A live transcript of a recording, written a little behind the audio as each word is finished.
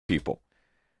people.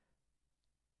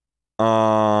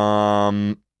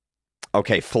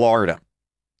 Okay, Florida.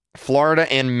 Florida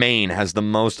and Maine has the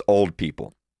most old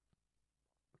people.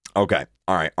 Okay.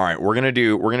 All right. We're gonna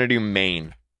do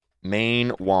Maine.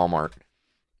 Maine Walmart.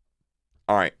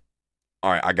 All right.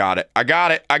 I got it.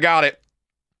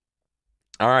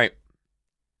 All right.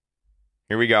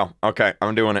 Here we go. Okay,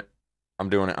 I'm doing it.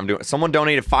 Someone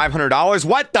donated $500.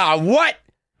 What?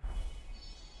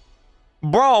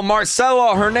 Bro,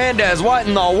 Marcelo Hernandez, what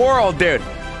in the world, dude?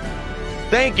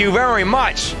 Thank you very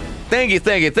much. Thank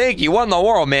you. What in the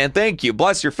world, man? Thank you.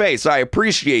 Bless your face. I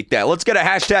appreciate that. Let's get a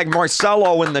hashtag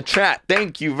Marcelo in the chat.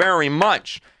 Thank you very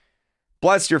much.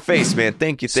 Bless your face, man.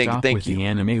 Thank you. Stop with the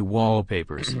anime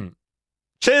wallpapers.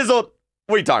 Chiseled.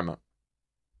 What are you talking about?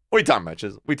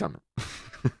 Chiseled? What are you talking about?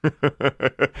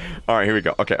 All right, here we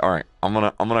go. Okay, all right. I'm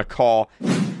gonna call.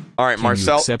 All right, Can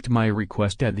Marcel. you accept my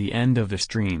request at the end of the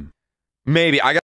stream? Maybe I got.